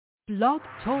Blog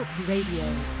Talk Radio.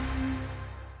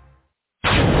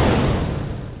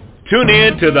 Tune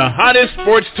in to the hottest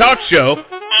sports talk show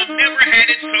on Never Had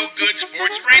It So Good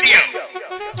Sports Radio.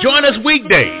 Join us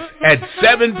weekdays at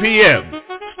 7 p.m.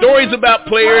 Stories about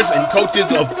players and coaches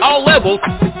of all levels.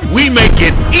 We make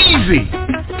it easy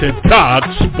to talk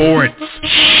sports.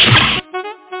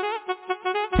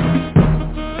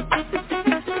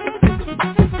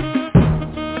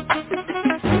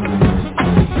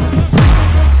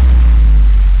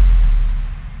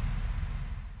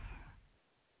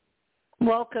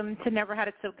 Welcome to Never Had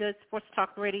It So Good Sports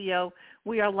Talk Radio.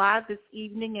 We are live this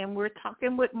evening, and we're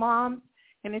talking with Mom,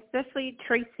 and especially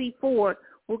Tracie Ford.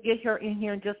 We'll get her in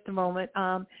here in just a moment.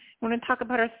 We're going to talk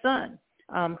about her son,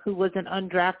 who was an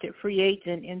undrafted free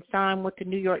agent and signed with the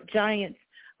New York Giants,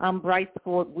 Bryce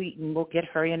Ford Wheaton. We'll get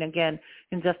her in again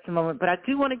in just a moment. But I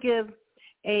do want to give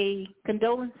a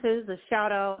condolences, a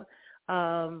shout-out,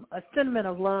 a sentiment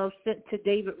of love sent to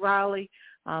David Riley.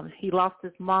 He lost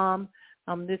his mom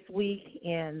this week,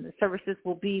 and the services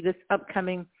will be this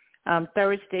upcoming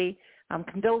Thursday.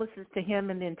 Condolences to him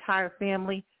and the entire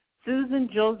family. Susan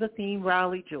Josephine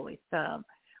Riley Joyce.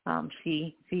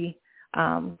 She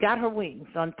got her wings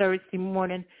on Thursday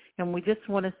morning, and we just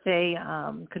want to say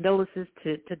condolences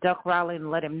to Duck Riley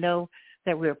and let him know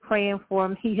that we're praying for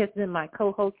him. He has been my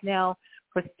co-host now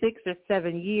for 6 or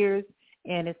 7 years,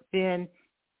 and it's been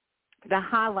the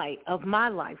highlight of my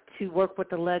life to work with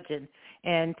the legend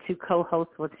and to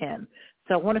co-host with him.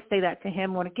 So I want to say that to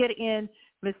him. I want to get in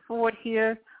Ms. Ford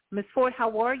here. Ms. Ford,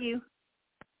 how are you?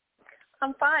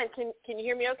 I'm fine. Can you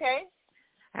hear me okay?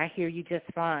 I hear you just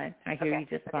fine. You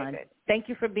just fine. Good. Thank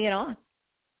you for being on.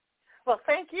 Well,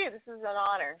 thank you. This is an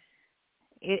honor.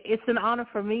 It's an honor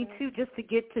for me, too, just to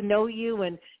get to know you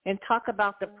and talk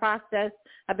about the process.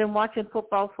 I've been watching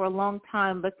football for a long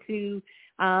time, but to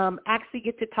actually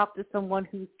get to talk to someone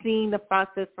who's seen the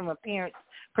process from a parent's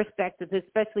perspective,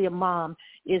 especially a mom,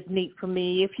 is neat for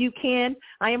me. If you can,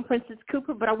 I am Princess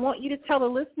Cooper, but I want you to tell the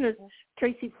listeners,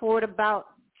 Tracie Ford, about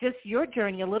just your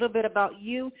journey, a little bit about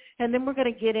you, and then we're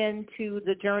going to get into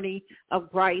the journey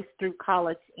of Bryce through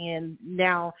college and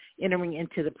now entering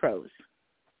into the pros.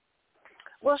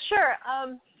 Well, sure.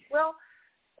 Well,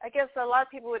 I guess a lot of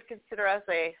people would consider us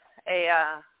a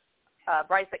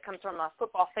Bryce that comes from a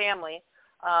football family.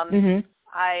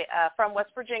 I from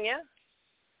West Virginia,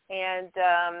 and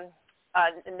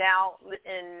now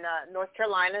in North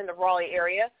Carolina in the Raleigh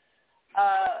area.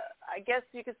 I guess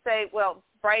you could say, well,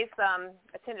 Bryce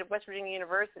attended West Virginia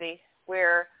University,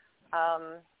 where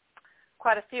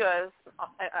quite a few of us,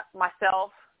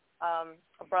 myself,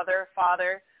 a brother,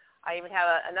 father, I even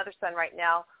have another son right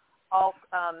now, all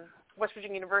West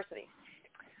Virginia University.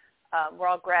 We're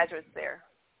all graduates there.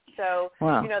 So,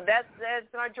 wow. That's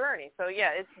been our journey. So,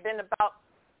 yeah, it's been about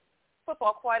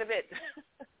football quite a bit.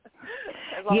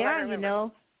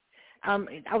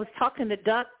 I was talking to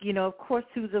Duck, of course,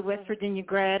 who's a West Virginia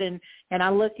grad, and I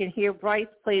look and hear Bryce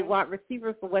played wide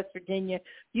receiver for West Virginia.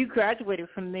 You graduated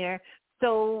from there.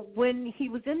 So when he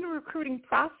was in the recruiting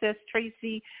process,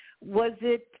 Tracie, was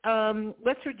it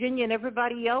West Virginia and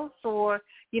everybody else, or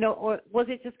was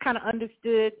it just kind of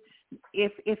understood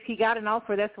if he got an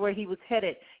offer, that's where he was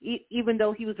headed, even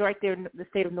though he was right there in the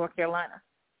state of North Carolina?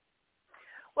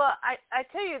 Well, I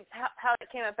tell you how it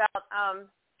came about.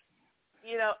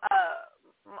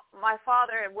 My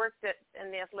father had worked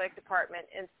in the athletic department,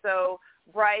 and so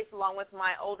Bryce, along with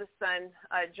my oldest son,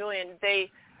 Julian, they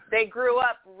grew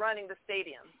up running the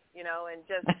stadium, and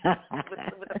just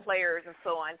with the players and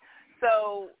so on.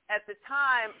 So at the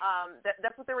time,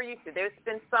 that's what they were used to. They would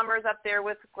spend summers up there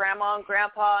with Grandma and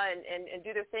Grandpa and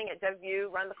do their thing at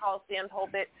WVU, run the Coliseum, the whole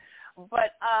bit.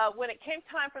 But when it came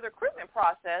time for the recruitment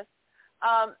process,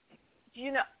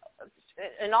 in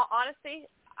all honesty,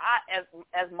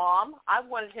 as mom, I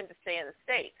wanted him to stay in the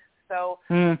state. So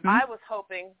I was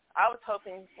hoping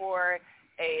for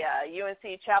a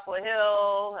UNC Chapel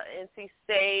Hill, NC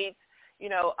State,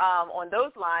 on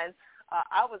those lines.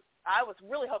 I was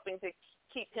really hoping to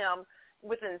keep him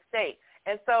within the state.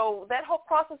 And so that whole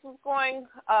process was going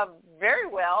very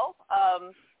well.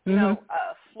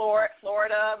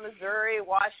 Florida, Missouri,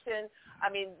 Washington. I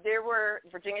mean, there were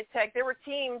Virginia Tech. There were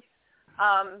teams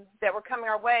that were coming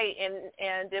our way,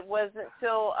 and it wasn't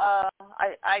until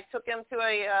I took him to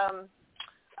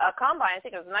a combine. I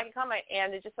think it was a Nike combine,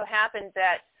 and it just so happened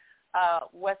that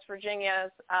West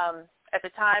Virginia's at the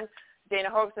time, Dana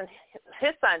Hogan,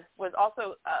 his son, was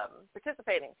also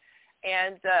participating,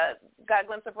 and got a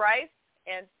glimpse of Bryce,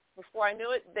 and before I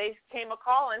knew it, they came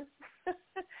a-calling.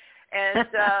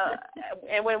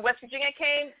 And when West Virginia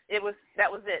came, that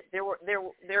was it. There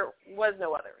was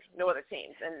no other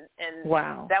teams, and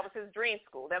wow, that was his dream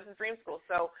school.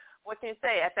 So what can you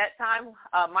say? At that time,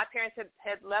 my parents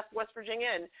had left West Virginia,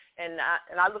 and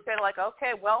I looked at it like,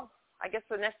 okay, well, I guess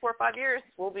for the next 4 or 5 years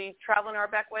we'll be traveling our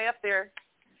back way up there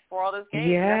for all those games.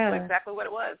 Yeah, and that's exactly what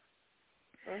it was.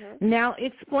 Mm-hmm. Now,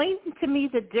 explain to me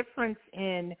the difference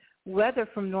in weather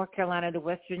from North Carolina to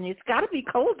West Virginia. It's got to be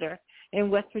colder in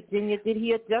West Virginia. Did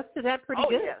he adjust to that pretty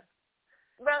good? Yeah.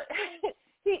 Well,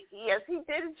 he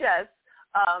did adjust.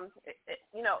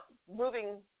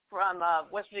 Moving from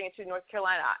West Virginia to North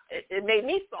Carolina, it made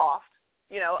me soft.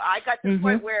 I got to the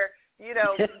point where,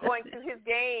 going to his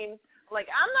games, like,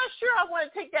 I'm not sure I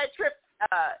want to take that trip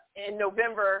in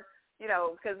November,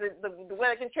 because the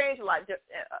weather can change a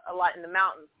lot in the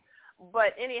mountains.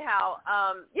 But anyhow,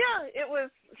 it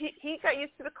was. He got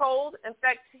used to the cold. In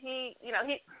fact,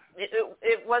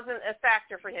 it wasn't a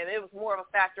factor for him. It was more of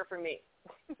a factor for me.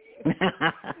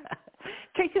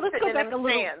 Tracie, let's go back a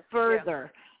little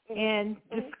further and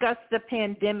discuss the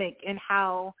pandemic and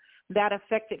how that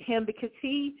affected him, because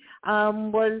he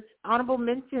was honorable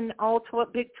mention all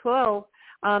Big 12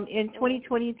 in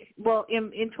 2020. Well,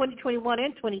 in 2021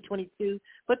 and 2022.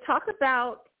 But talk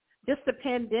about just the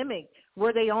pandemic.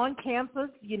 Were they on campus?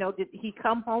 Did he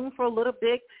come home for a little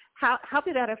bit? How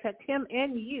did that affect him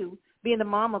and you, being the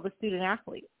mom of a student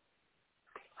athlete?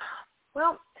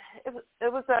 Well, it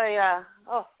was a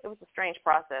strange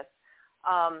process.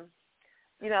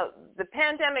 The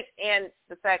pandemic and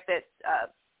the fact that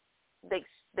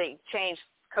they changed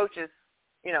coaches,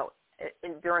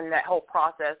 during that whole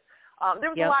process. There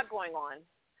was a lot going on.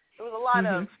 There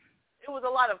was a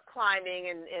lot of climbing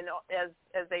and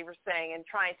as they were saying, and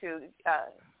trying to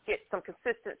get some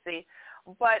consistency.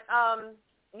 But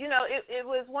it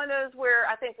was one of those where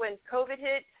I think when COVID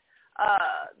hit,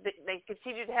 they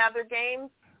continued to have their games,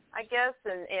 I guess,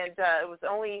 and it was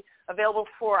only available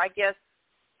for, I guess,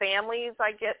 families,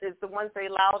 I guess, is the ones they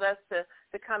allowed us to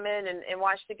come in and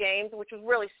watch the games, which was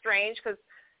really strange because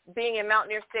being in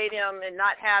Mountaineer Stadium and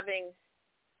not having,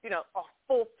 a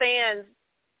full fans,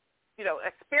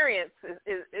 experience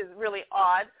is really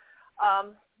odd.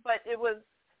 But it was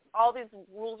all these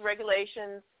rules,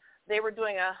 regulations. They were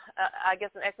doing I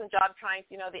guess, an excellent job trying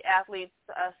to, the athletes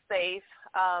safe.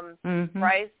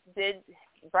 Bryce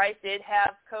did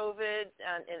have COVID,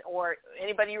 or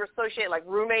anybody you were associated, like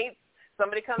roommates.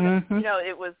 Somebody comes,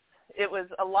 it was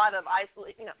a lot of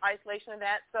isolation of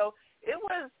that. So it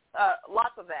was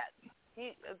lots of that.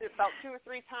 About 2 or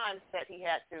 3 times that he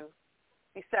had to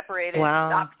be separated,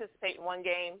 not participate in one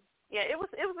game. Yeah, it was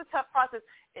a tough process.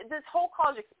 This whole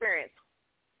college experience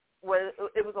was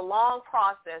a long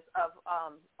process of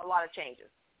a lot of changes.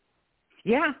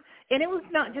 Yeah, and it was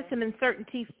not just an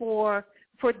uncertainty for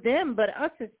them, but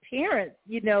us as parents,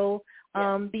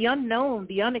 the unknown,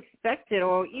 the unexpected,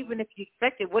 or even if you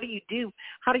expect it, what do you do?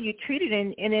 How do you treat it?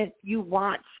 And if you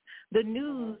watch the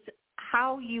news,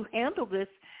 how you handle this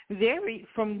varied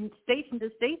from station to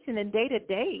station and day to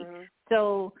day. Mm-hmm.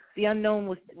 So the unknown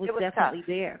was definitely tough.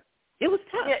 There. It was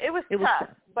tough. Yeah, it was tough.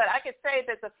 But I could say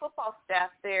that the football staff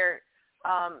there,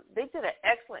 they did an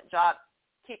excellent job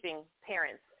keeping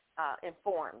parents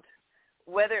informed,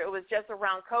 whether it was just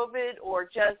around COVID or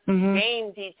just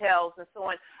game details and so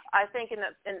on. I think in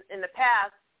the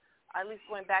past, at least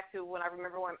going back to when I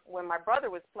remember when my brother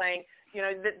was playing,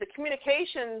 the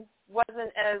communication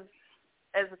wasn't as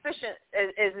efficient as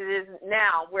it is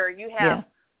now, where you have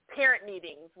parent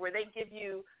meetings where they give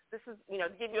you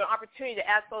give you an opportunity to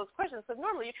ask those questions. Because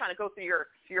normally you're trying to go through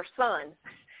your son,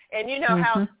 and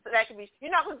how that can be.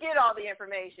 You're not going to get all the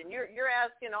information. You're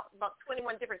asking about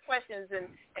 21 different questions, and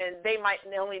they might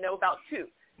only know about 2.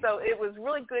 So it was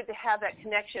really good to have that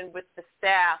connection with the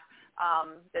staff,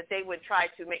 that they would try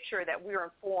to make sure that we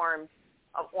were informed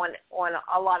on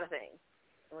a lot of things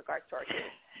in regards to our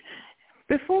kids.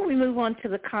 Before we move on to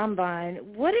the combine,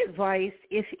 what advice,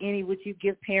 if any, would you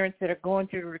give parents that are going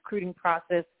through the recruiting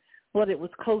process, whether it was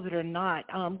COVID or not?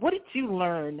 What did you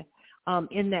learn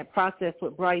in that process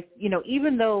with Bryce?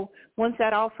 Even though once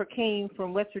that offer came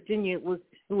from West Virginia, it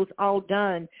was all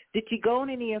done. Did you go on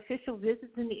any official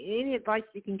visits? And any advice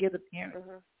you can give the parents?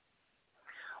 Mm-hmm.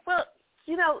 Well,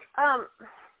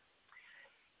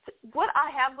 what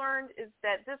I have learned is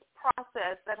that this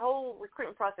process, that whole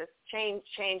recruitment process,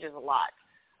 changes a lot.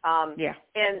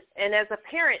 And as a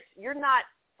parent, you're not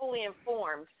fully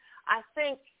informed. I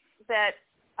think that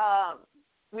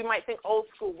we might think old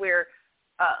school, where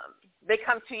they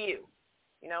come to you.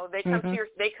 They come to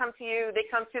they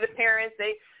come to the parents.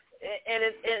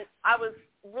 And I was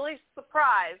really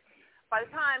surprised by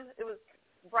the time it was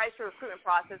Bryce recruitment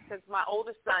process because my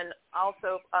oldest son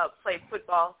also played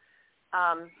football.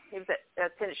 He was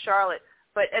attended Charlotte,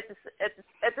 but at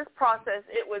this process,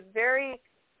 it was very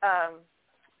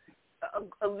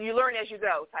you learn as you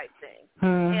go type thing.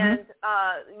 Mm-hmm. And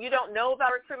you don't know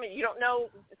about recruitment. You don't know.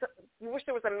 You wish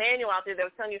there was a manual out there that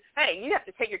was telling you, hey, you have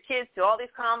to take your kids to all these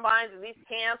combines and these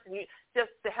camps, and you just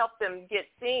to help them get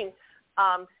seen.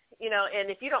 And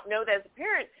if you don't know that as a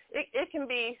parent, it can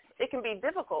be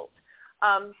difficult.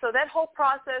 So that whole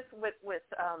process with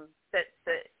the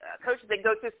coaches that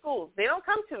go through schools, they don't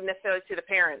come necessarily to the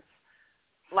parents.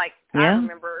 Like I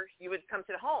remember, you would come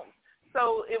to the home.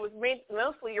 So it was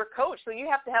mostly your coach. So you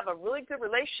have to have a really good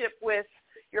relationship with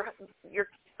your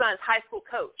son's high school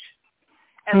coach,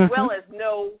 as well as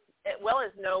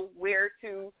know where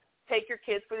to take your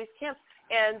kids for these camps.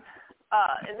 And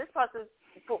in this process,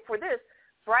 for this,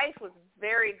 Bryce was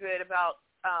very good about.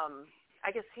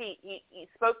 I guess he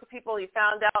spoke to people. He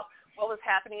found out what was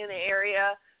happening in the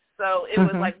area. So it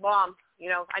was like, Mom,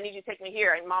 I need you to take me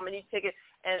here, and Mom, I need you to take it,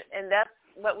 and that's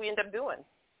what we end up doing.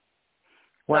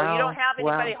 Wow. So you don't have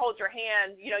anybody hold your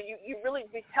hand. You really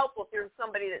be helpful if there's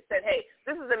somebody that said, hey,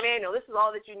 this is a manual. This is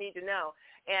all that you need to know.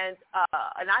 And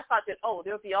I thought that,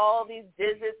 there would be all these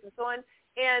visits and so on.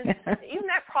 And even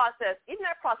that process is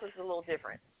a little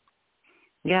different.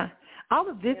 Yeah. All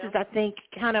the visits, I think,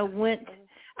 kind of went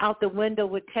out the window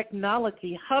with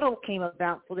technology. Huddle came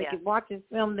about so they could watch his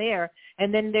film there.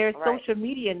 And then there's social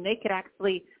media, and they could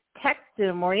actually text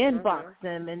them or inbox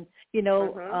them, and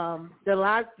the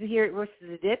live period versus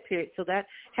the dead period. So that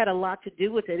had a lot to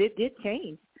do with it. It did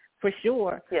change for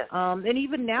sure. Yes. And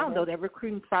even now, though, that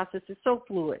recruiting process is so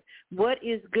fluid. What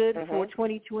is good for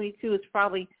 2022 is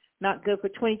probably not good for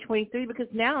 2023 because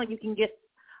now you can get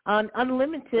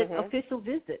unlimited official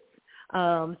visits.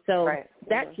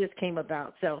 That just came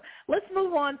about. So let's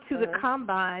move on to the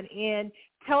combine and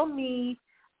tell me.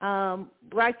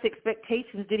 Bryce's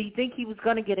expectations. Did he think he was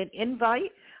going to get an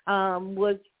invite? How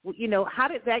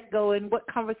did that go, and what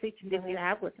conversation did you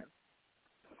have with him?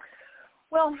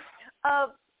 Well,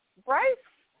 Bryce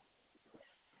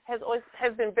has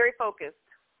been very focused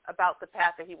about the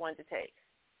path that he wanted to take,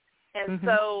 and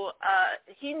so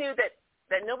he knew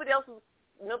that nobody else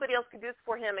could do this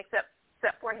for him except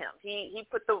for him. He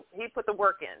put the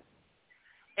work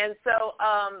in, and so.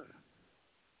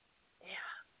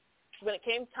 When it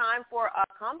came time for a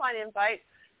combine invite,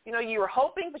 you were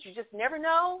hoping, but you just never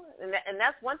know. And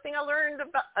that's one thing I learned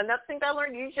about. Another thing that I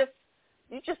learned, you just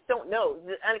don't know.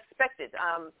 The unexpected.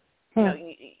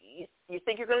 You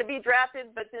think you're going to be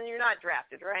drafted, but then you're not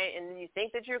drafted, right? And you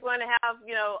think that you're going to have,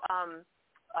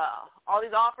 all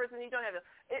these offers, and you don't have it.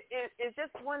 It's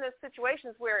just one of those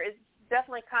situations where it's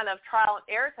definitely kind of trial and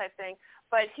error type thing.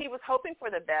 But he was hoping for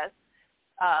the best.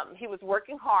 He was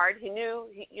working hard. He knew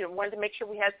he wanted to make sure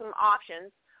we had some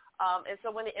options. And so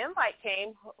when the invite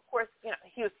came, of course,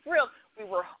 he was thrilled. We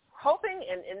were hoping,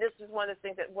 and this is one of the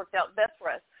things that worked out best for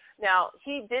us. Now,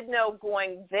 he did know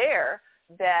going there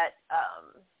that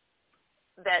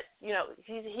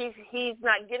he's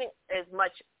not getting as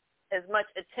much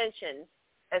attention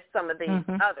as some of the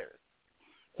others.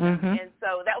 And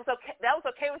so that was okay. That was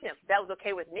okay with him. That was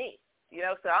okay with me.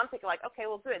 So I'm thinking like, okay,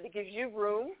 well, good. It gives you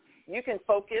room. You can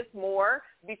focus more,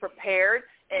 be prepared,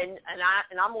 and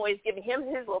I'm always giving him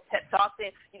his little pep talk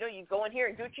saying, you go in here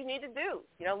and do what you need to do.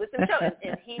 Listen to him.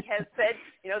 And he has said,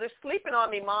 they're sleeping on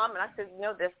me, Mom. And I said,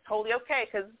 that's totally okay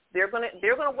because they're gonna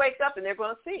wake up and they're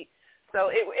gonna see. So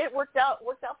it worked out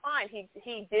fine.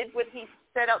 He did what he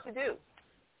set out to do.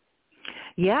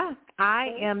 Yeah,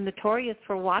 I am notorious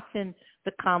for watching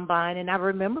the combine, and I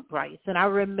remember Bryce, and I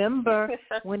remember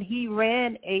when he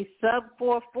ran a sub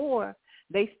 4.4.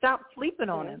 They stopped sleeping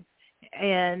on him,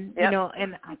 and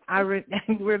and I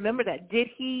remember that. Did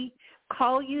he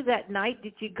call you that night?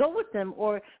 Did you go with him,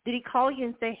 or did he call you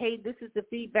and say, "Hey, this is the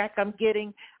feedback I'm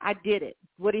getting. I did it"?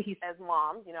 What did he say? As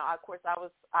Mom, of course, I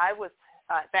was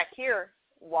back here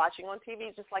watching on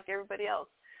TV just like everybody else,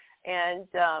 and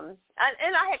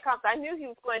I had confidence. I knew he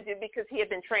was going to because he had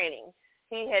been training.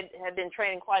 He had been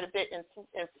training quite a bit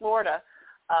in Florida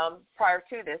prior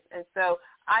to this, and so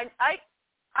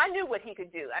I knew what he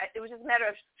could do. It was just a matter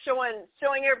of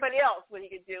showing everybody else what he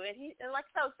could do, and like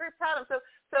I said, I was very proud of him.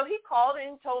 So he called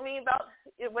and told me about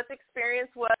what the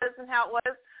experience was and how it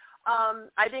was.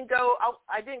 I didn't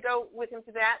go with him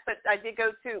to that, but I did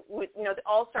go to the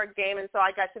All-Star game, and so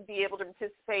I got to be able to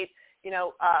participate in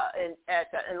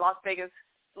Las Vegas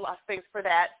for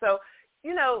that. So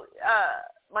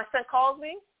my son calls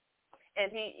me,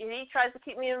 and he tries to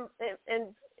keep me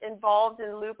involved in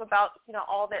the loop about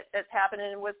all that's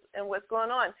happening and what's going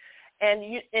on,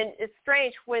 and it's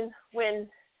strange when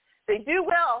they do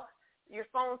well, your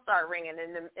phone start ringing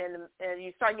and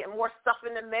you start getting more stuff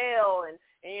in the mail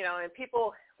and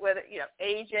people, whether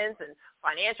agents and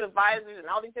financial advisors and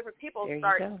all these different people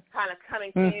start kind of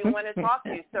coming to you and want to talk to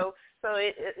you. So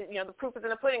it the proof is in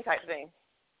the pudding type thing.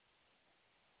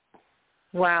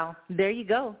 Wow, there you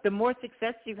go. The more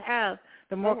success you have,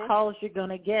 the more calls you're going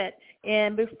to get.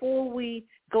 And before we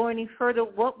go any further,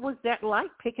 what was that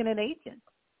like picking an agent?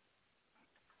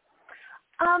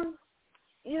 I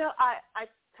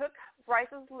took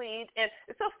Bryce's lead, and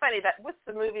it's so funny that with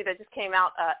the movie that just came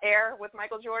out, Air with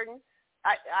Michael Jordan,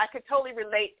 I could totally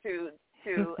relate to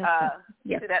to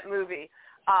that movie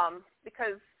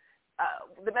because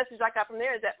the message I got from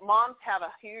there is that moms have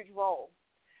a huge role,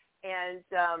 and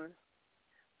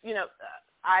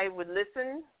I would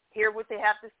listen, hear what they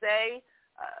have to say.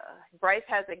 Bryce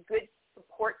has a good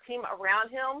support team around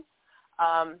him.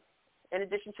 In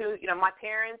addition to my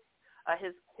parents,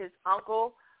 his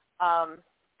uncle.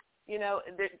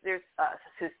 There's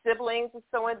his siblings and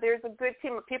so on. There's a good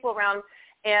team of people around,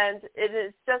 and it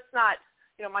is just not,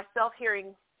 myself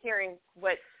hearing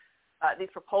what these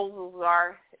proposals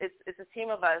are. It's a team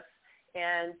of us,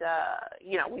 and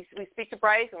we speak to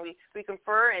Bryce and we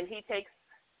confer, and he takes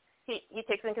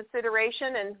in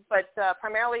consideration, but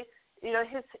primarily,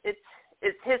 it's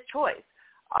his choice.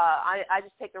 I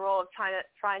just take the role of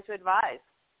trying to advise,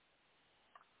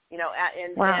 and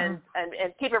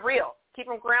keep it real. Keep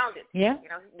him grounded. Yeah.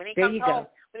 When he comes home,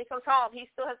 he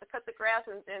still has to cut the grass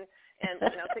and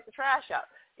take the trash out.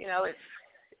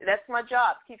 That's my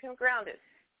job. Keep him grounded.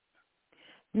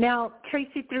 Now,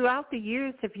 Tracie, throughout the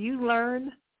years, have you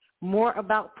learned more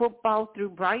about football through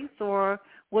Bryce, or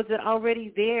was it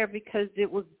already there because it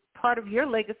was part of your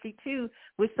legacy too,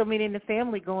 with so many in the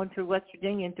family going through West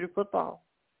Virginia and through football?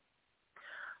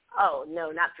 Oh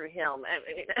no, not through him.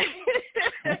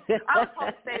 I was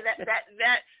supposed to say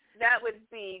that would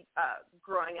be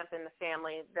growing up in the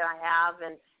family that I have,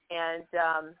 and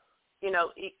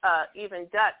even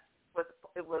Duck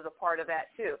was a part of that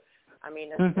too. I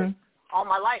mean, all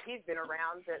my life he's been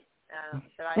around that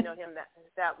I know him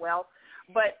that well.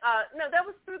 But no, that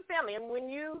was through the family. And when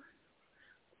you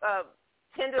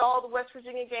attended all the West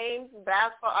Virginia games,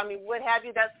 basketball, I mean, what have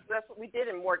you, that's what we did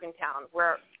in Morgantown,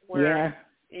 where the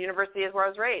university is where I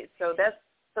was raised. No.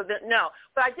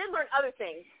 But I did learn other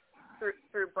things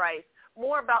through Bryce,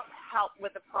 more about how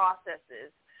with the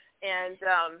processes, and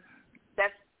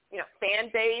that's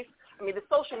fan base. I mean, the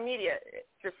social media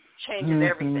just changes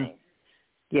everything.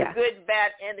 Yeah. The good,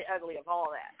 bad, and the ugly of all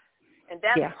that. And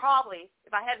that's probably,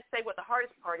 if I had to say what the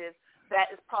hardest part is,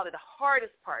 that is probably the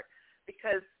hardest part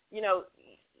because,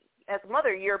 as a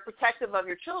mother, you're protective of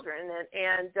your children,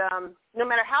 and no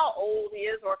matter how old he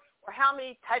is or how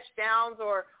many touchdowns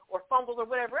or fumbles or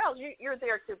whatever else, you're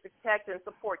there to protect and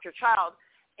support your child.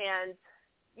 And,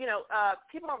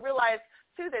 people don't realize,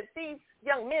 too, that these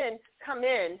young men come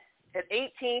in at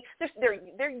 18.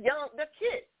 They're young, they're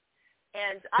kids.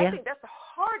 And I think that's the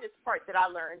hardest part that I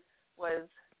learned was,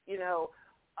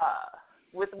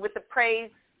 with the praise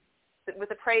and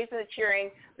the cheering,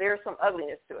 there's some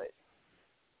ugliness to it.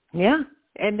 Yeah,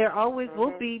 and there always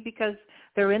will be because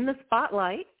they're in the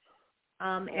spotlight,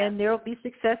 and there will be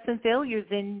success and failures,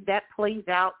 and that plays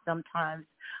out sometimes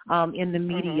in the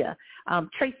media.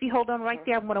 Tracie, hold on right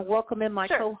there. I'm going to welcome in my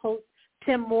co-host,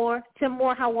 Tim Moore. Tim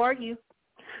Moore, how are you?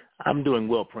 I'm doing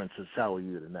well, Princess. How are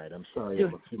you tonight? I'm sorry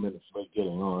I'm a few minutes late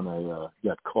getting on. I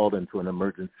got called into an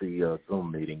emergency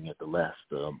Zoom meeting at the last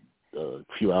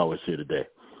few hours here today.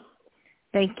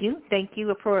 Thank you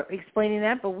for explaining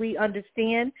that, but we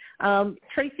understand.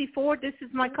 Tracie Ford, this is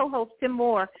my co-host, Tim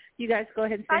Moore. You guys go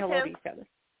ahead and say hello to each other.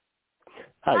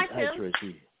 Hi,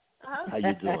 Tracie. How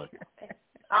you doing?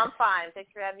 I'm fine.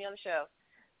 Thanks for having me on the show.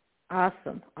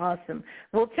 Awesome.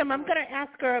 Well, Tim, I'm going to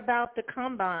ask her about the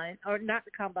combine, or not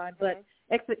the combine, but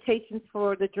expectations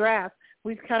for the draft.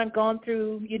 We've kind of gone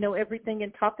through, everything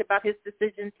and talked about his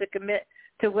decision to commit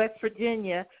to West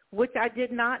Virginia, which I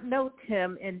did not know,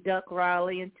 Tim and Duck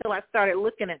Riley, until I started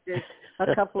looking at this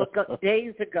a couple of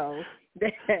days ago.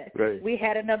 Right. We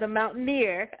had another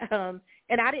Mountaineer,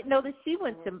 and I didn't know that she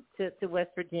went to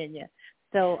West Virginia.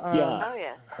 So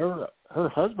her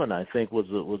husband, I think, was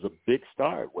a big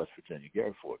star at West Virginia,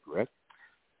 Garrett Ford, correct?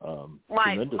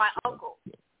 My uncle.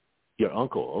 Your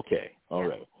uncle, okay, all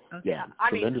right. Okay. Yeah,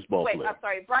 tremendous ball player. I'm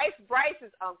sorry.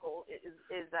 Bryce's uncle is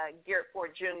Garrett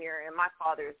Ford Jr. and my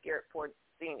father is Garrett Ford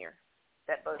Sr.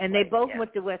 They both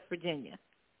went to West Virginia.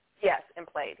 Yes, and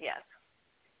played. Yes.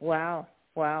 Wow.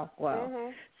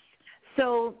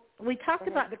 So we talked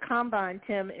about the combine,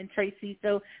 Tim and Tracie.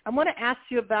 So I want to ask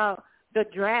you about the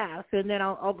draft, and then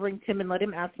I'll bring Tim and let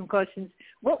him ask some questions.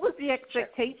 What was the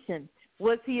expectation?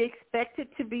 Was he expected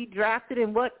to be drafted,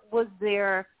 and what was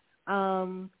their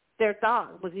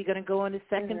thought? Was he going to go in the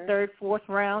second, third, fourth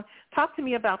round? Talk to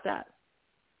me about that.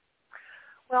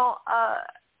 Well,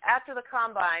 after the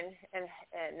combine and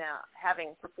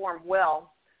having performed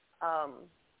well,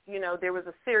 there was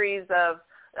a series of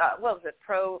what was it,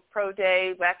 pro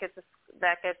day back at the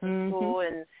school,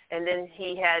 and then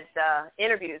he had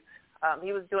interviews.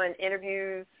 He was doing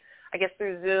interviews, I guess,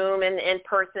 through Zoom and in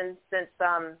person since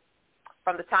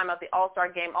from the time of the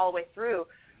All-Star game all the way through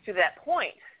to that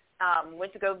point.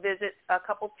 Went to go visit a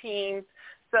couple teams.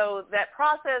 So that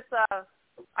process,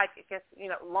 I guess,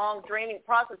 long, draining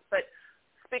process, but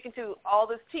speaking to all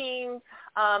those teams,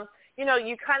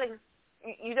 you kind of,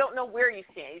 you don't know where you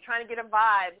stand. You're trying to get a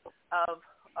vibe of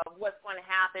what's going to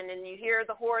happen, and you hear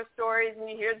the horror stories and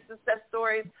you hear the success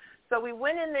stories. So we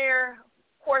went in there,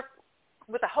 of course,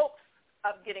 with the hopes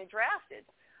of getting drafted.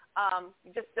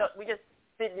 We just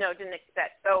didn't know, didn't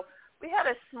expect. So we had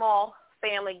a small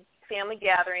family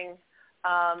gathering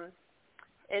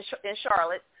in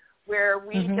Charlotte, where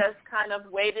we just kind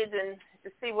of waited and to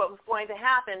see what was going to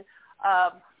happen.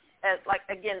 Like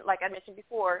I mentioned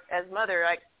before, as mother,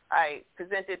 I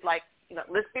presented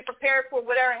let's be prepared for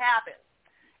whatever happens,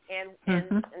 and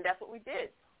that's what we did.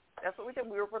 That's what we did.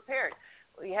 We were prepared.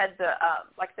 We had the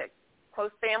like I said,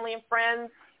 close family and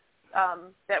friends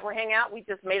that were hanging out. We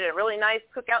just made it a really nice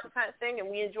cookout kind of thing, and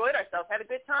we enjoyed ourselves, had a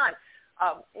good time,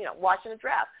 watching the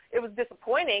draft. It was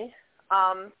disappointing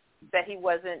that he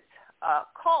wasn't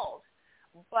called,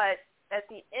 but at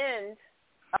the end,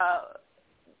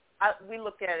 we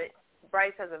looked at it.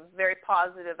 Bryce has a very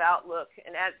positive outlook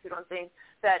and attitude on things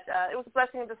that it was a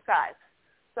blessing in disguise.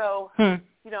 So, as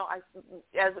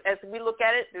we look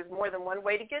at it, there's more than one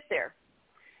way to get there.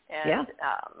 And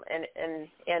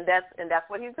and that's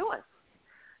what he's doing.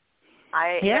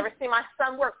 I never seen my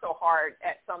son work so hard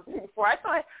at something before. I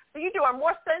thought, you do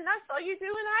more than I saw you do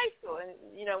in high school,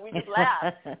 and we just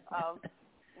laugh.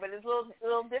 But it's a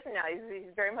little different now.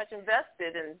 He's very much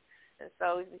invested, and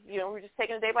so we're just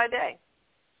taking it day by day.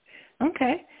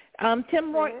 Okay,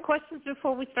 Tim, more questions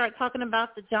before we start talking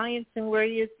about the Giants and where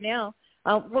he is now.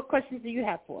 What questions do you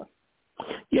have for us?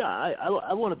 Yeah,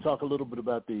 I want to talk a little bit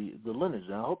about the lineage.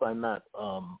 And I hope I'm not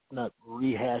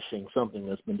rehashing something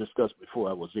that's been discussed before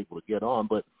I was able to get on.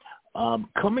 But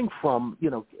coming from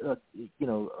a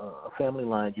family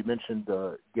line, you mentioned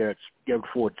Garrett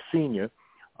Ford Sr.,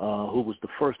 who was the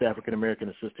first African American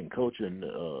assistant coach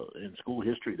in school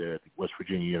history there at West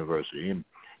Virginia University, and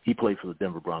he played for the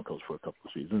Denver Broncos for a couple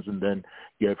of seasons. And then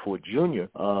Garrett Ford Jr.,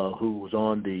 who was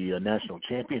on the national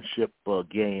championship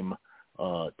game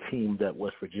team that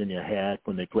West Virginia had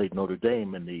when they played Notre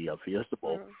Dame in the Fiesta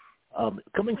Bowl.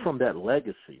 Coming from that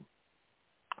legacy,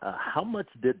 how much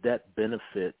did that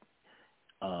benefit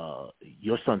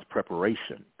your son's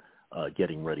preparation,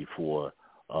 getting ready for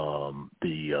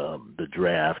the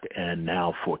draft and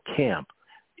now for camp,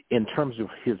 in terms of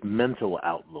his mental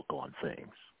outlook on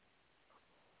things?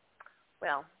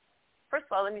 Well, first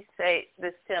of all, let me say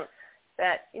this, Tim,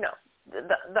 that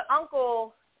the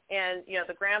uncle and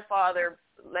the grandfather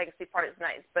legacy part is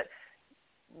nice, but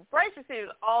Bryce received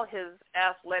all his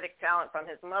athletic talent from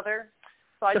his mother,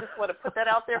 so I just want to put that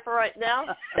out there for right now.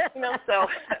 So.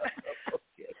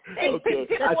 Okay,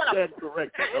 I stand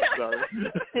corrected. I'm sorry.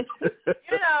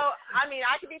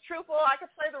 I could be truthful. I could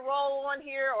play the role on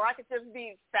here, or I could just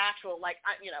be factual.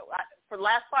 For the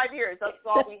last 5 years, that's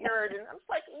all we heard, and I'm just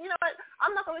like, what?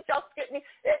 I'm not going to let y'all skip me.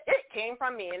 It came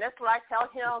from me, and that's what I tell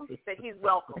him, that he's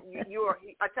welcome.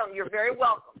 I tell him you're very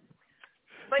welcome.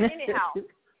 But anyhow,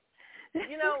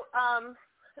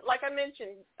 like I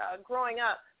mentioned, growing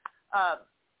up.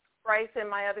 Bryce and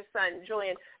my other son,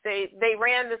 Julian, they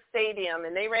ran the stadium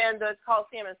and they ran the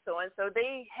Coliseum and so on. So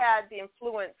they had the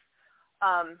influence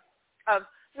of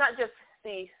not just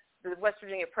the West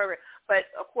Virginia program, but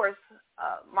of course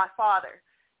my father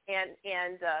and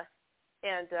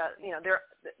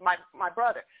my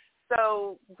brother.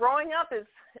 So growing up is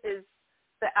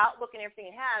the outlook and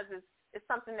everything he has is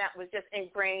something that was just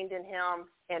ingrained in him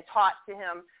and taught to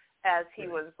him as he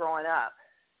was growing up.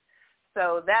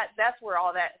 So that's where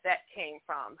all that came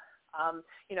from.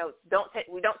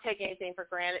 We don't take anything for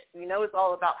granted. We know it's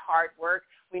all about hard work.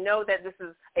 We know that this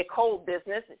is a cold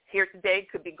business. It's here today,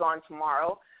 could be gone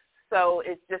tomorrow. So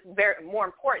it's just more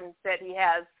important that he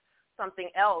has something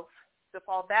else to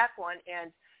fall back on.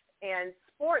 And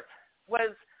sports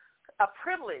was a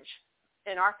privilege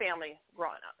in our family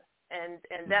growing up. And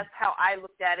that's how I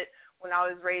looked at it when I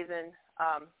was raising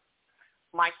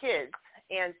my kids.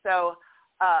 And so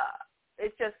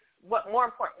it's just what more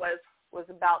important was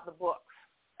about the books,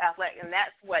 athletic, and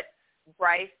that's what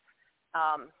Bryce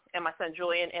and my son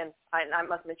Julian, and I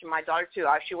must mention my daughter too.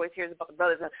 She always hears about the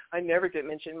brothers, and I never did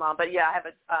mention Mom, but yeah, I have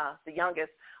the youngest,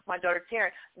 my daughter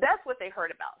Taryn. That's what they heard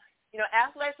about.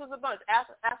 Athletics was a bonus.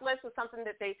 Athletics was something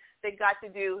that they got to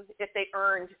do if they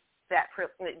earned that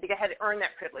privilege. They had to earn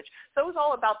that privilege. So it was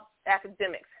all about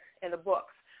academics and the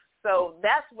books. So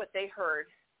that's what they heard,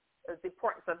 the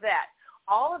importance of that.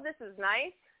 All of this is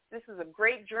nice. This is a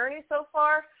great journey so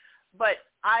far, but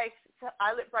I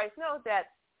let Bryce know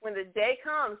that when the day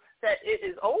comes that it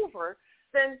is over,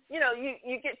 then,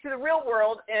 you get to the real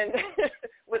world, and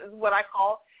what I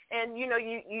call, and, you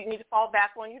need to fall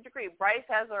back on your degree. Bryce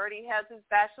already has his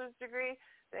bachelor's degree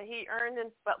that he earned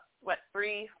in,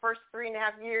 first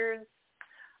 3.5 years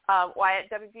at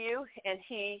WVU, and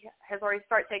he has already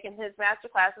started taking his master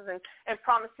classes and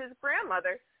promised his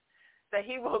grandmother that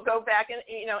he will go back and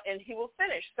he will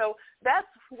finish. So that's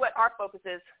what our focus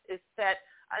is that,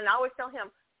 and I always tell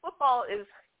him, football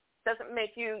doesn't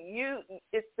make you,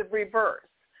 it's the reverse.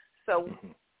 So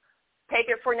take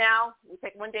it for now. We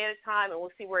take one day at a time, and we'll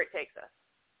see where it takes us.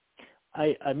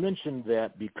 I mentioned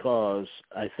that because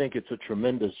I think it's a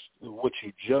tremendous, what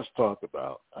you just talked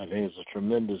about, I think it's a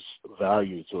tremendous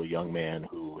value to a young man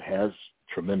who has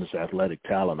tremendous athletic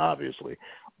talent, obviously,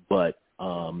 but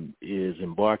is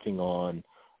embarking on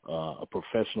a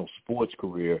professional sports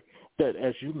career that,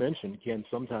 as you mentioned, can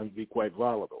sometimes be quite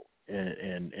volatile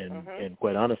and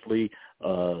quite honestly,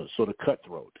 sort of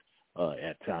cutthroat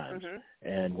at times.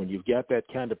 And when you've got that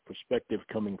kind of perspective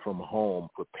coming from home,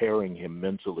 preparing him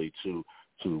mentally to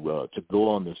go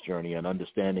on this journey and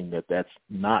understanding that that's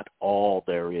not all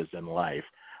there is in life,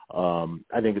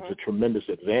 I think it's a tremendous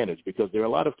advantage, because there are a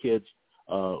lot of kids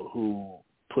who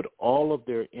put all of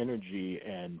their energy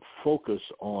and focus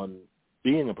on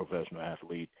being a professional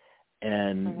athlete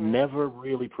and never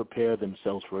really prepare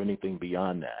themselves for anything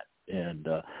beyond that. And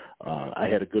I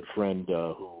had a good friend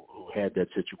who had that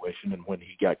situation, and when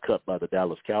he got cut by the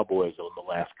Dallas Cowboys on the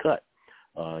last cut,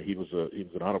 he was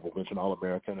an honorable mention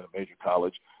All-American at a major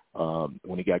college.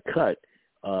 When he got cut,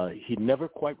 he never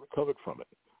quite recovered from it.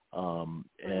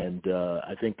 And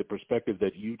I think the perspective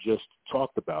that you just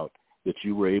talked about, that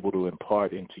you were able to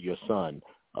impart into your son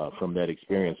from that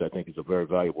experience, I think is a very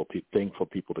valuable thing for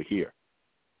people to hear.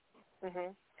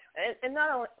 And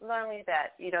not only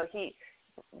that,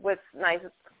 what's nice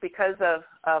because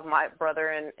of my brother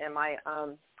and my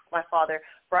father,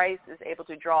 Bryce is able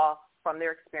to draw from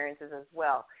their experiences as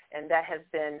well, and that has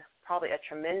been probably a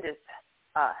tremendous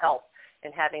help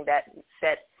in having that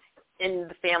in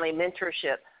the family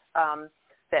mentorship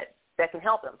that can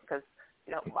help them, because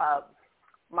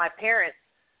my parents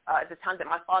at the time that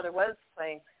my father was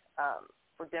playing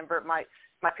for Denver, my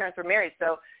parents were married,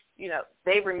 so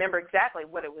they remember exactly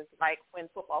what it was like when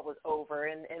football was over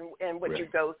and what you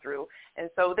go through. And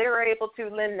so they were able to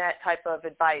lend that type of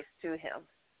advice to him.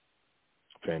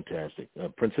 Fantastic.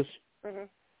 Princess?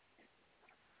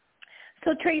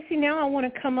 So, Tracie, now I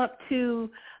want to come up to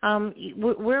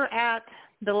we're at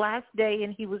the last day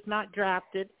and he was not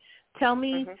drafted. Tell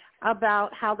me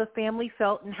about how the family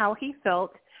felt and how he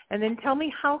felt, and then tell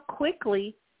me how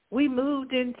quickly we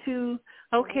moved into,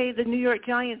 okay, the New York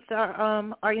Giants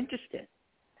are interested.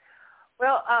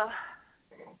 Well,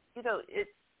 it's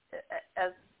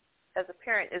as a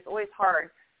parent, it's always hard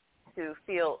to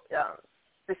feel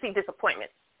to see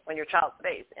disappointment when your child's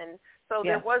face, and so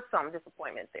there was some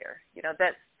disappointment there.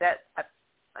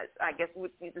 I guess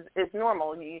is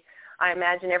normal. I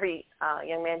imagine every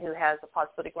young man who has a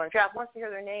possibility of going to draft wants to hear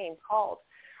their name called,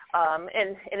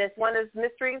 and it's one of those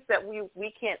mysteries that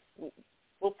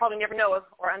we'll probably never know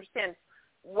or understand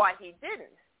why he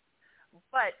didn't.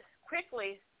 But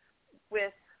quickly,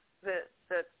 with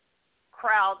the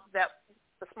crowd,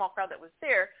 the small crowd that was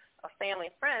there, of family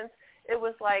and friends, it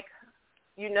was like,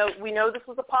 we know this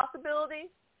was a possibility.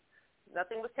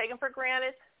 Nothing was taken for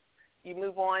granted. You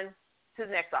move on to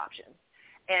the next option.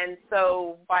 And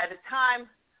so by the time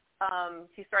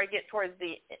he started to get towards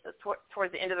the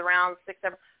end of the round, 6,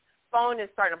 7, phone is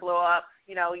starting to blow up.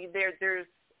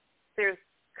 There's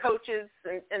coaches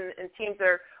and teams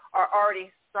that are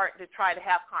already starting to try to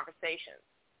have conversations.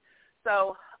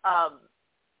 So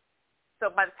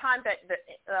by the time that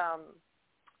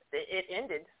it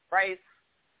ended, Bryce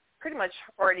pretty much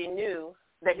already knew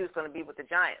that he was going to be with the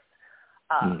Giants.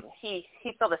 He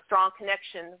felt a strong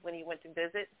connection when he went to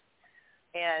visit,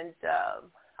 and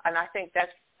I think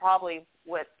that's probably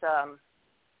what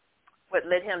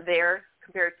led him there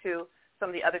compared to some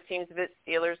of the other teams,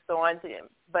 Steelers, so on.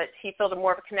 But he felt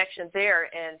more of a connection there,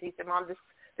 and he said, "Mom,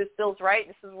 this feels right.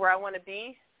 This is where I want to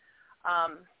be."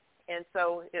 And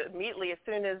so immediately, as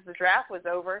soon as the draft was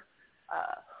over,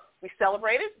 we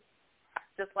celebrated,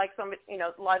 just like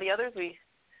a lot of the others. We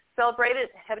celebrated,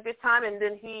 had a good time, and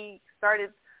then he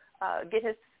started getting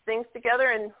his things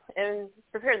together and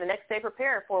prepare the next day,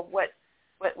 prepare for what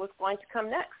was going to come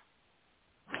next.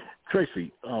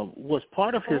 Tracie, was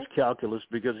part of his calculus,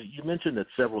 because you mentioned that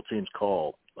several teams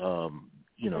called,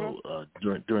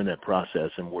 during that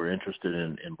process and were interested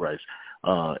in Bryce,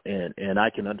 and I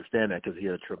can understand that because he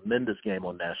had a tremendous game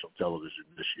on national television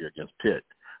this year against Pitt,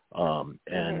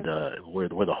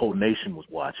 where the whole nation was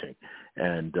watching,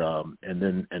 and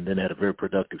then had a very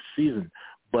productive season.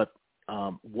 But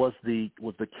was the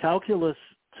calculus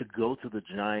to go to the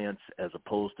Giants as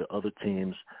opposed to other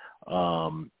teams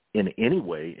in any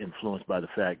way influenced by the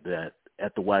fact that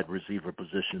at the wide receiver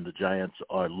position, the Giants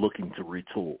are looking to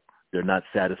retool? They're not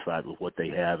satisfied with what they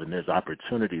have, and there's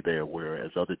opportunity there,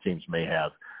 whereas other teams may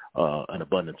have an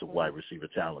abundance of wide receiver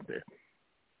talent there.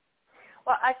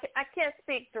 Well, I can't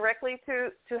speak directly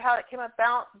to how it came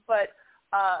about, but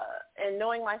and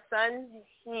knowing my son,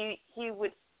 he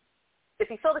would, if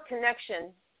he felt a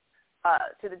connection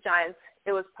to the Giants,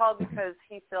 it was probably because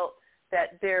he felt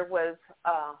that there was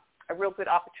a real good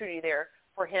opportunity there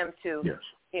for him to,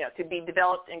 to be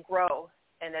developed and grow,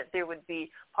 and that there would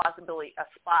be possibly a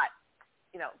spot,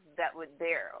 that would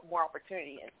there, more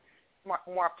opportunity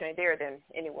there than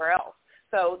anywhere else.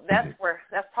 So that's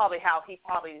probably how he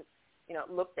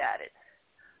looked at it.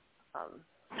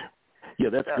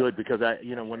 That's good, because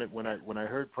when I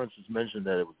heard Princess mention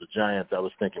that it was the Giants, I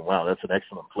was thinking, wow, that's an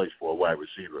excellent place for a wide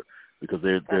receiver, because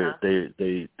they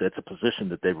that's a position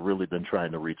that they've really been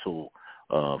trying to retool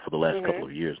for the last couple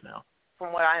of years now.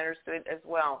 From what I understood as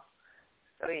well.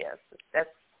 So yes,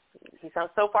 he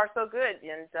sounds so far so good,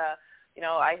 and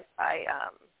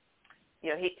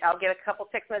I'll get a couple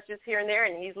text messages here and there,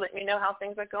 and he's letting me know how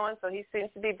things are going. So he seems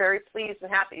to be very pleased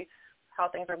and happy how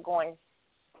things are going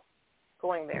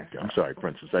there. I'm sorry,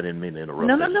 Princess. I didn't mean to interrupt.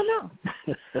 No.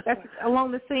 That's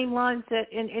along the same lines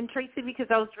that in Tracie, because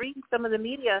I was reading some of the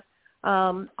media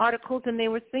articles, and they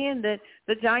were saying that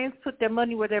the Giants put their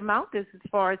money where their mouth is as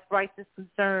far as Bryce is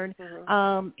concerned,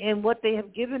 and what they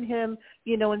have given him,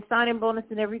 in signing bonus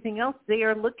and everything else. They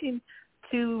are looking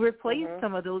to replace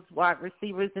some of those wide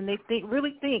receivers, and they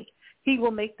really think he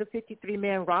will make the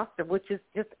 53-man roster, which is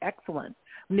just excellent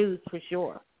news for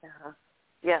sure.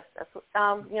 Yes, that's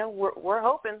we're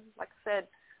hoping. Like I said,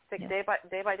 take day by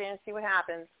day and see what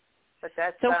happens. But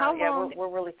that's so how long? We're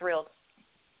really thrilled.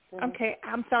 Okay,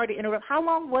 I'm sorry to interrupt. How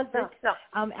long was it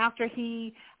after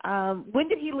he? When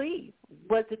did he leave?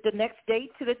 Was it the next day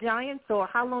to the Giants, or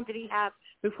how long did he have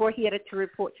before he had to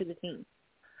report to the team?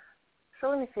 So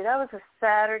let me see. That was a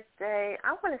Saturday.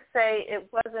 I want to say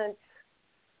it wasn't.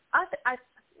 I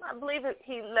believe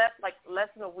he left like less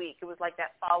than a week. It was like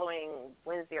that following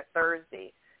Wednesday or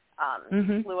Thursday.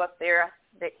 He flew up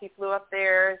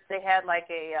there. They had like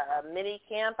a mini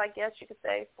camp, I guess you could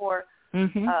say, for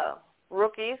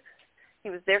rookies. He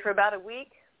was there for about a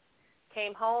week.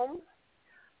 Came home,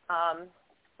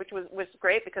 which was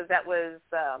great because that was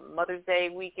Mother's Day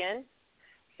weekend,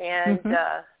 and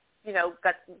got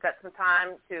some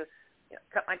time to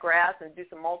cut my grass and do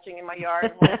some mulching in my yard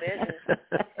a little bit,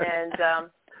 and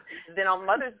then on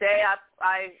Mother's Day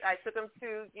I took him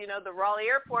to the Raleigh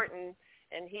airport, and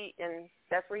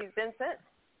that's where he's been since.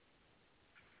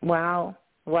 Wow.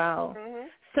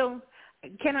 So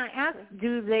can I ask,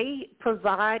 do they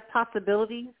provide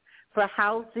possibilities for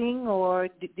housing, or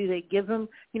do they give them,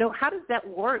 how does that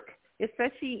work,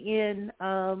 especially in,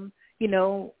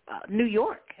 New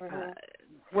York,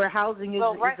 where housing is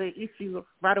an issue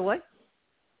right away?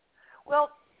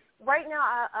 Well, right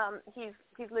now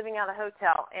he's living out of a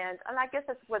hotel, and I guess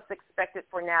that's what's expected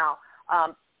for now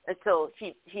until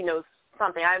he knows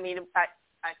something. I mean,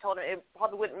 I told him it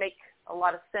probably wouldn't make a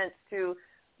lot of sense to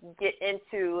get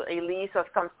into a lease of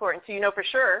some sort until you know for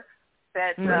sure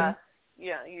that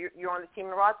you're on the team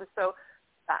in the roster. So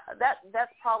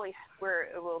that's probably where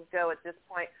it will go at this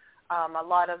point. A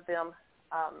lot of them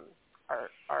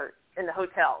are in the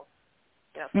hotels,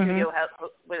 studio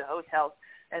with hotels,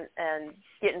 and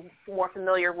getting more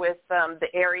familiar with the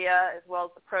area as well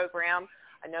as the program.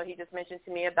 I know he just mentioned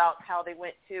to me about how they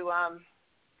went to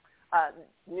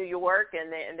New York,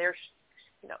 and they're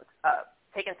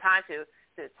taking time to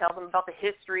tell them about the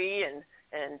history and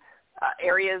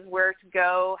areas where to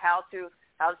go, how to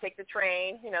take the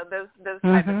train, those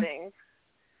type of things.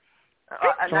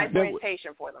 A nice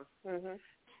orientation for them.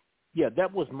 Yeah,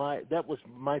 that was my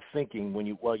thinking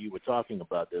while you were talking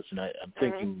about this, and I'm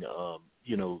thinking,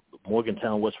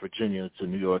 Morgantown, West Virginia to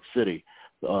New York City,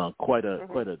 quite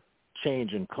a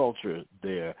change in culture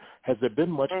there. Has there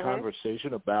been much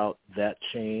conversation about that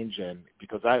change? And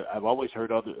because I've always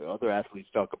heard other athletes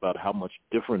talk about how much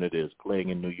different it is playing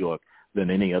in New York than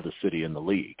any other city in the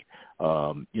league.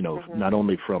 Not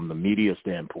only from the media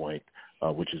standpoint,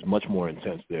 which is much more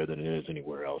intense there than it is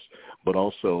anywhere else, but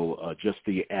also just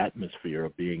the atmosphere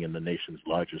of being in the nation's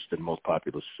largest and most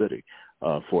populous city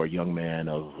for a young man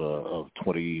of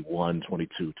 21,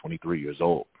 22, 23 years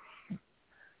old.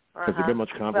 Has there been much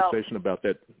conversation about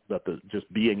that, about the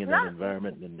just being in that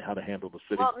environment and how to handle the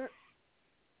city? Well,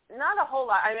 not a whole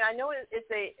lot. I mean, I know it's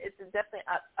definitely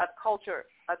a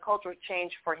cultural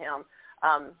change for him.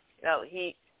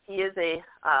 He is a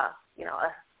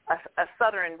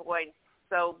Southern boy,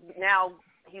 so now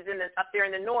he's up there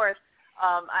in the North.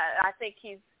 I think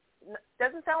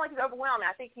doesn't sound like he's overwhelmed.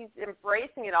 I think he's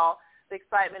embracing it all, the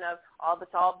excitement of all the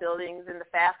tall buildings and the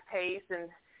fast pace, and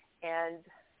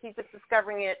he's just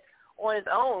discovering it on his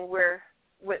own. Where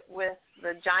with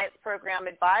the Giants program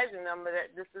advising them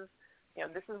that this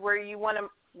is where you want to,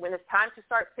 when it's time to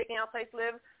start picking out a place to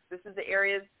live, this is the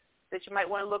areas that you might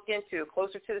want to look into,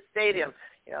 closer to the stadium.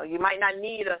 You might not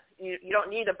need you don't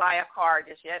need to buy a car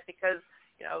just yet, because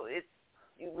it's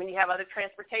when you have other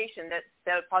transportation that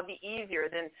would probably be easier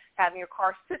than having your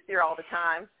car sit there all the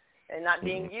time and not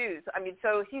being used. I mean,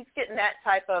 so he's getting that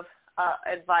type of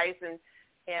advice, and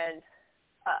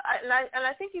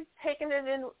I think he's taken it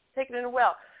in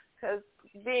well, because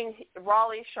being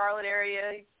Raleigh, Charlotte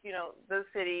area, those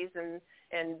cities,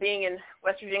 and being in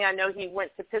West Virginia, I know he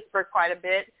went to Pittsburgh quite a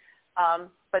bit,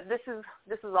 but this is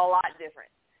a lot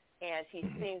different, and he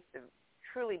seems to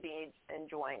truly be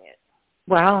enjoying it.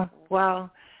 Wow.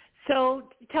 So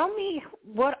tell me,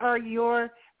 what are your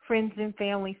friends and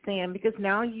family saying? Because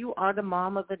now you are the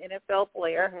mom of an NFL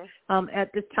player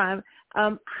at this time.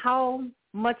 How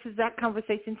much has that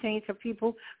conversation changed? Have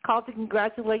people called to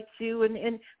congratulate you?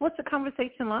 And what's the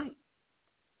conversation like?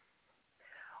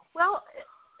 Well,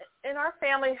 in our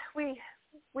family,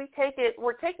 we're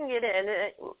taking it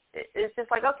in. It's just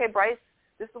like, okay, Bryce,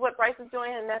 this is what Bryce is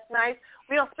doing, and that's nice.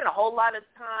 We don't spend a whole lot of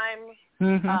time,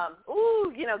 this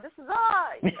is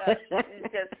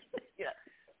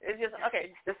it's just,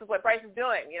 okay, this is what Bryce is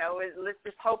doing. Let's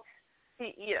just hope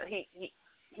he's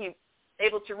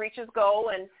able to reach his goal,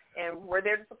 and we're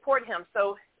there to support him.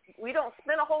 So we don't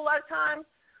spend a whole lot of time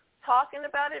talking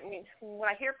about it. I mean, when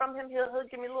I hear from him, he'll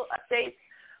give me a little updates.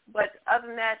 But other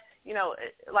than that,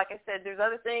 like I said, there's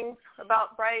other things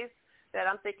about Bryce that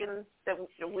I'm thinking that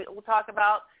we'll talk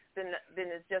about than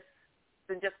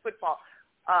just football.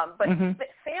 But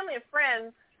family and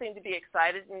friends seem to be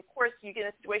excited, and of course, you get in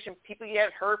a situation people you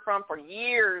haven't heard from for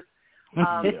years,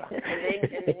 all these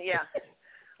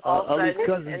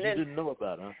cousins you didn't know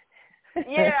about, huh?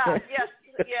 Yes,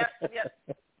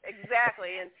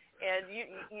 exactly. And you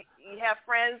have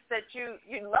friends that you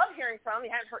love hearing from,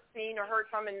 you haven't seen or heard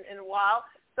from in a while.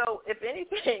 So if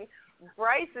anything,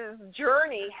 Bryce's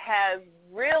journey has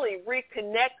really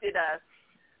reconnected us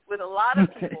with a lot of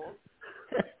people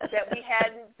that we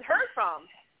hadn't heard from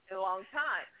in a long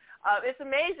time. It's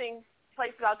amazing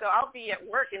places I'll go. I'll be at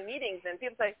work in meetings, and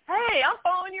people say, "Hey, I'm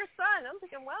following your son." I'm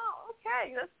thinking, "Wow,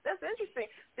 okay, that's interesting.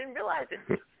 Didn't realize it."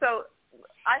 So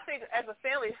I think as a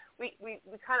family, we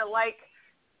kind of like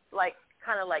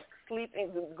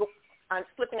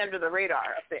slipping under the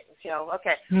radar of things,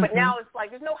 okay. But now it's like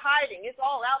there's no hiding. It's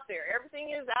all out there. Everything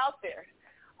is out there.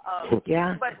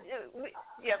 But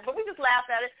we just laugh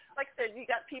at it. Like I said, you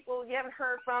got people you haven't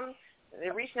heard from.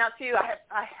 They're reaching out to you. I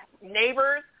have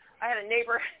neighbors. I had a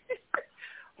neighbor.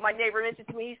 My neighbor mentioned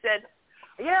to me. He said,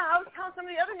 "Yeah, I was telling some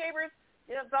of the other neighbors,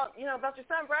 about your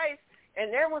son Bryce."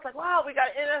 And everyone's like, "Wow, we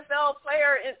got an NFL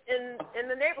player in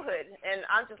the neighborhood." And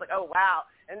I'm just like, "Oh, wow."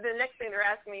 And then the next thing they're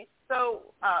asking me,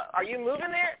 "So, are you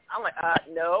moving there?" I'm like,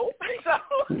 "No." So,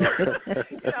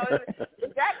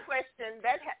 that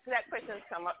question has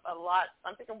come up a lot.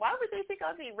 I'm thinking, why would they think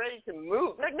I'd be ready to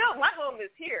move? Like, no, my home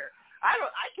is here. I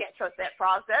can't trust that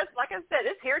process. Like I said,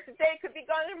 it's here today, could be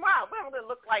gone tomorrow. What would it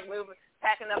look like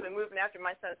packing up and moving after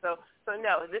my son? So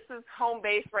no, this is home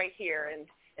base right here, and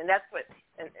that's what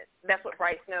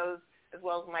Bryce knows as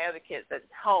well as my other kids. That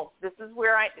home. This is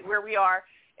where we are,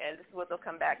 and this is what they'll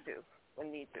come back to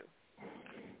when need to.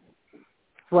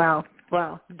 Wow.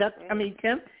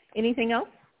 Tim, anything else?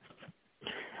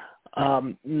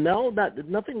 No,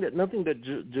 nothing that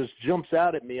just jumps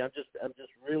out at me. I'm just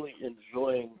really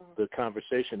enjoying the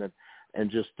conversation and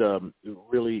just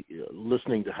really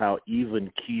listening to how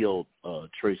even keeled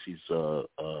Tracie's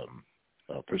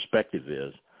perspective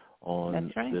is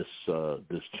on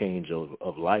this change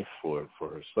of life for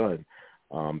her son,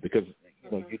 because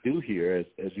you do hear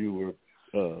as you were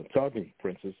talking,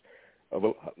 Princess, a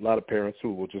lot of parents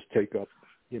who will just take up,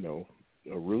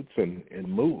 roots and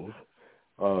move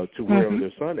to wherever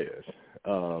their son is,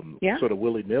 sort of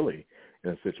willy-nilly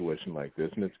in a situation like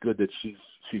this. And it's good that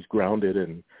she's grounded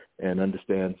and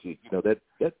understands, that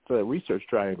research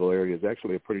triangle area is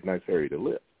actually a pretty nice area to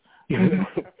live.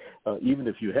 Even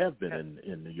if you have been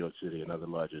in New York City and other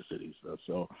larger cities.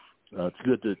 So it's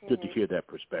good to hear that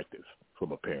perspective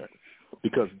from a parent,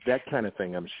 because that kind of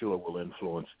thing, I'm sure, will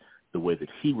influence the way that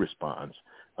he responds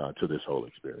to this whole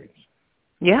experience.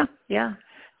 Yeah.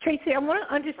 Tracie, I want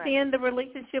to understand the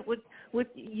relationship with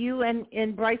you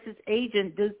and Bryce's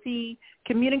agent. Does he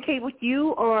communicate with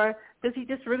you, or does he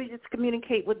just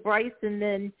communicate with Bryce and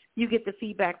then you get the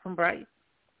feedback from Bryce?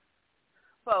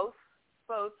 Both.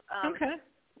 Okay.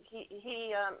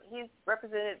 He's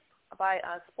represented by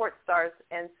Sports Stars,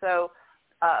 and so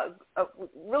a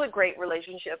really great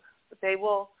relationship. They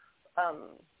will,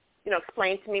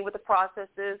 explain to me what the process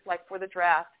is, like for the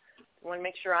draft. I want to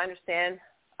make sure I understand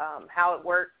how it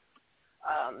works,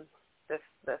 the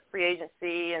free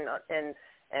agency, and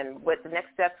what the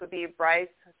next steps would be. Bryce,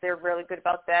 they're really good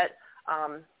about that.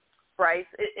 Bryce,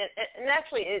 and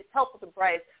actually it's helpful to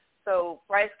Bryce, so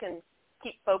Bryce can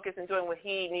keep focused and doing what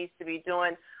he needs to be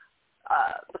doing.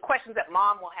 The questions that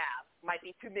mom will have might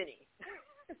be too many.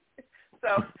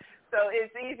 so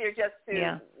it's easier just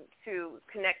to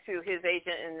connect to his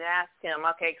agent and ask him,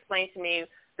 okay, explain to me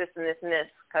this and this and this,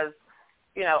 because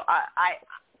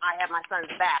I have my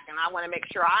son's back and I want to make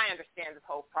sure I understand this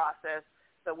whole process.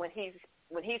 So when he's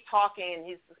talking and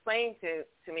he's explaining to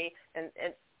me, and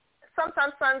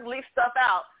sometimes sons leave stuff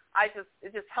out,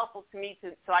 it's just helpful to me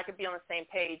so I could be on the same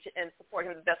page and support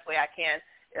him the best way I can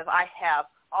if I have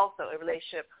also a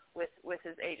relationship with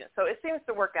his agent. So it seems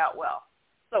to work out well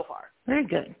so far. Very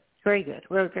good.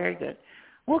 We're very good.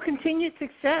 Well, continued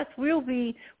success. We'll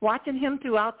be watching him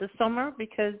throughout the summer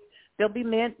because there'll be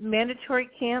mandatory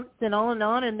camps and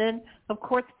on, and then, of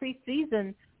course,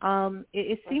 preseason.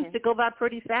 It seems to go by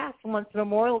pretty fast once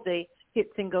Memorial Day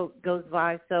hits and goes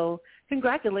by. So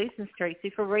congratulations,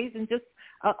 Tracie, for raising just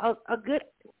a good,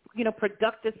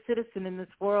 productive citizen in this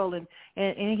world, and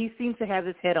he seems to have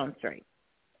his head on straight.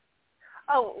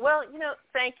 Oh, well,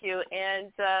 thank you.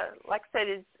 And like I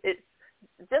said, it's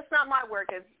just not my work.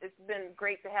 It's been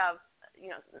great to have,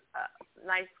 a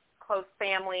nice, close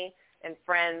family and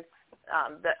friends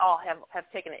that all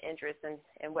have taken an interest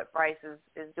in what Bryce is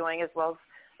doing, as well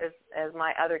as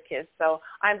my other kids. So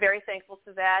I'm very thankful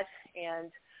to that.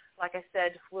 And like I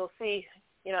said, we'll see,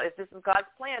 if this is God's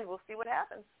plan, we'll see what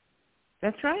happens.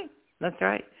 That's right.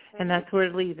 And that's where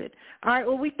to leave it. All right.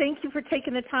 Well, we thank you for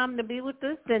taking the time to be with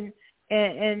us and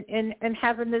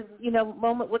having this,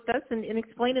 moment with us and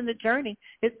explaining the journey.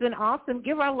 It's been awesome.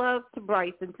 Give our love to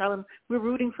Bryce and tell him we're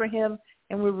rooting for him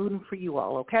and we're rooting for you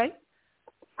all, okay?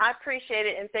 I appreciate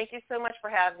it, and thank you so much for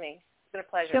having me. It's been a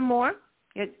pleasure. Some more?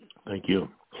 Thank you.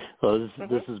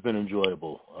 This has been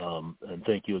enjoyable, and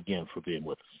thank you again for being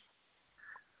with us.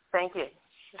 Thank you.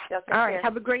 All right.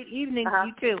 Have a great evening.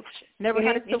 You too. Never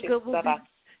had it so good. Bye-bye.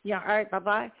 Yeah, all right.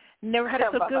 Bye-bye. Never had it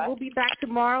so good. We'll be back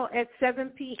tomorrow at 7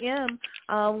 p.m.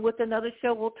 With another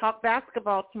show. We'll talk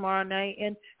basketball tomorrow night,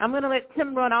 and I'm going to let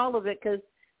Tim run all of it because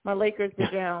my Lakers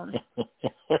are down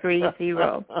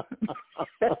 3-0.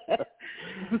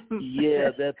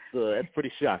 Yeah, that's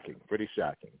pretty shocking.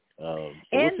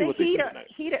 And the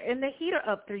Heat are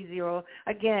up 3-0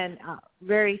 again.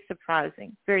 Very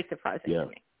surprising to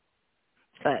me.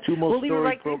 But two most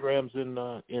storied programs in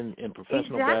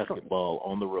professional basketball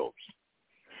on the ropes.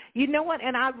 You know what?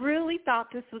 And I really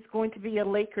thought this was going to be a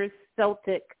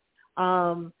Lakers-Celtic,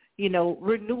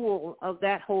 renewal of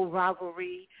that whole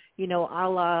rivalry, a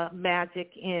la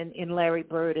Magic and Larry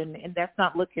Bird, and that's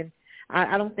not looking.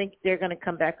 I don't think they're going to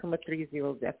come back from a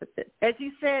 3-0 deficit. As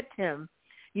you said, Tim,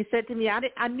 you said to me,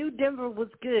 I knew Denver was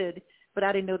good, but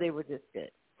I didn't know they were this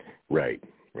good. Right.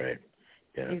 Yeah.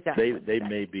 Exactly. They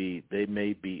may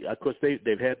be. Of course,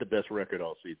 they've had the best record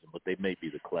all season, but they may be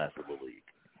the class of the league.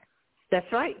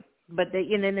 That's right. But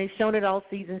they've shown it all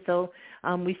season, so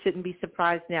we shouldn't be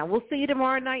surprised now. We'll see you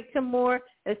tomorrow night, Tim Moore,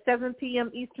 at 7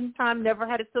 p.m. Eastern Time. Never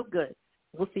had it so good.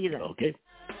 We'll see you then. Okay.